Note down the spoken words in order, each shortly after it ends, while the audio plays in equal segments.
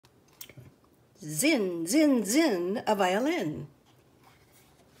Zin, zin, zin, a violin.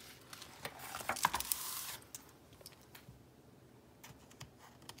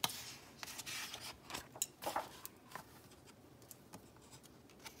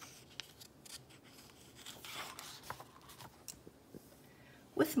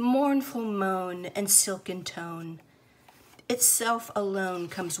 With mournful moan and silken tone, itself alone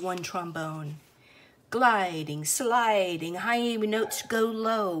comes one trombone. Gliding, sliding, high notes go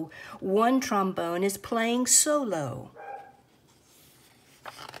low. One trombone is playing solo.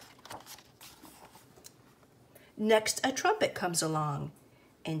 Next, a trumpet comes along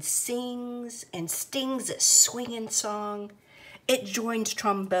and sings and stings a swinging song. It joins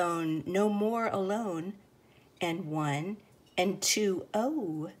trombone no more alone. And one and two,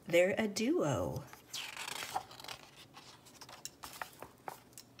 oh, they're a duo.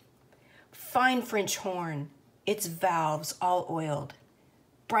 Fine French horn, its valves all oiled.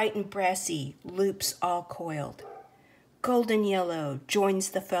 Bright and brassy, loops all coiled. Golden yellow joins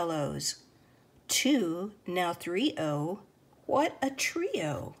the fellows. Two, now three, oh, what a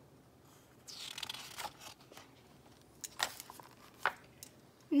trio.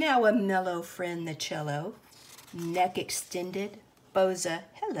 Now a mellow friend, the cello. Neck extended, boza,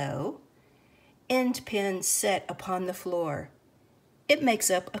 hello. End pin set upon the floor. It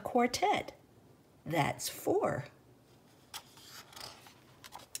makes up a quartet. That's four.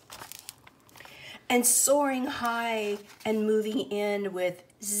 And soaring high and moving in with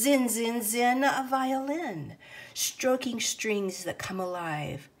zin, zin, zin, a violin. Stroking strings that come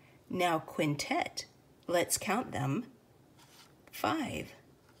alive. Now quintet. Let's count them. 5.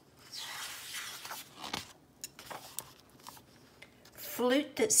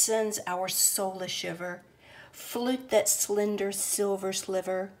 Flute that sends our soul a shiver, flute that slender silver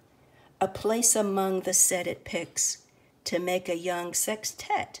sliver, a place among the set it picks to make a young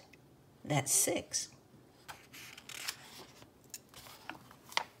sextet, that's 6.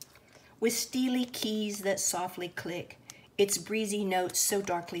 With steely keys that softly click, its breezy notes so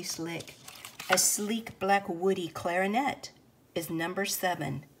darkly slick, a sleek black woody clarinet is number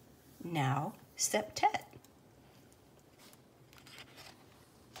 7, now septet.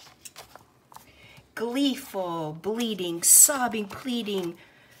 Gleeful, bleeding, sobbing, pleading,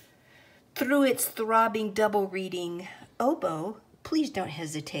 through its throbbing double reading, oboe, please don't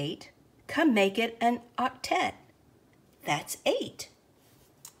hesitate, come make it an octet, that's 8.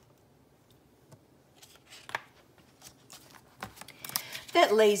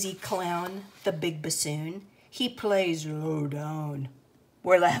 That lazy clown, the big bassoon, he plays low down,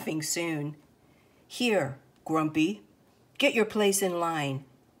 we're laughing soon. Here, Grumpy, get your place in line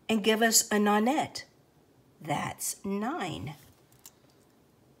and give us a nonette. That's 9.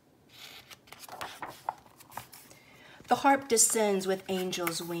 The harp descends with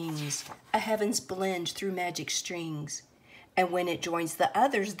angels' wings, a heaven's blend through magic strings. And when it joins the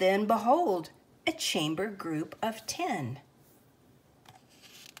others, then behold, a chamber group of 10.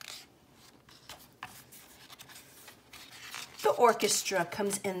 The orchestra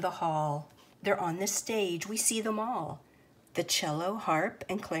comes in the hall. They're on the stage, we see them all. The cello, harp,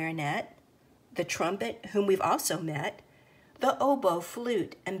 and clarinet, the trumpet, whom we've also met, the oboe,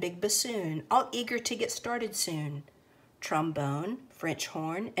 flute, and big bassoon, all eager to get started soon. Trombone, French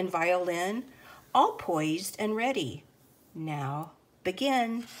horn, and violin, all poised and ready. Now,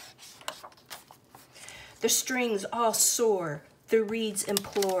 begin. The strings all soar, the reeds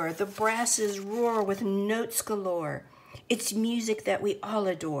implore, the brasses roar with notes galore. It's music that we all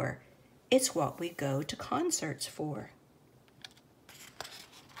adore. It's what we go to concerts for.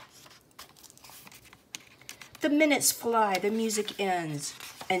 The minutes fly, the music ends,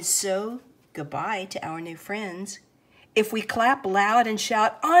 and so goodbye to our new friends. If we clap loud and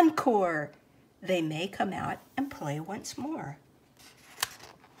shout encore, they may come out and play once more.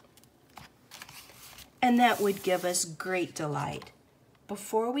 And that would give us great delight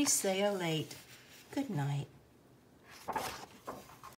before we say a late good night.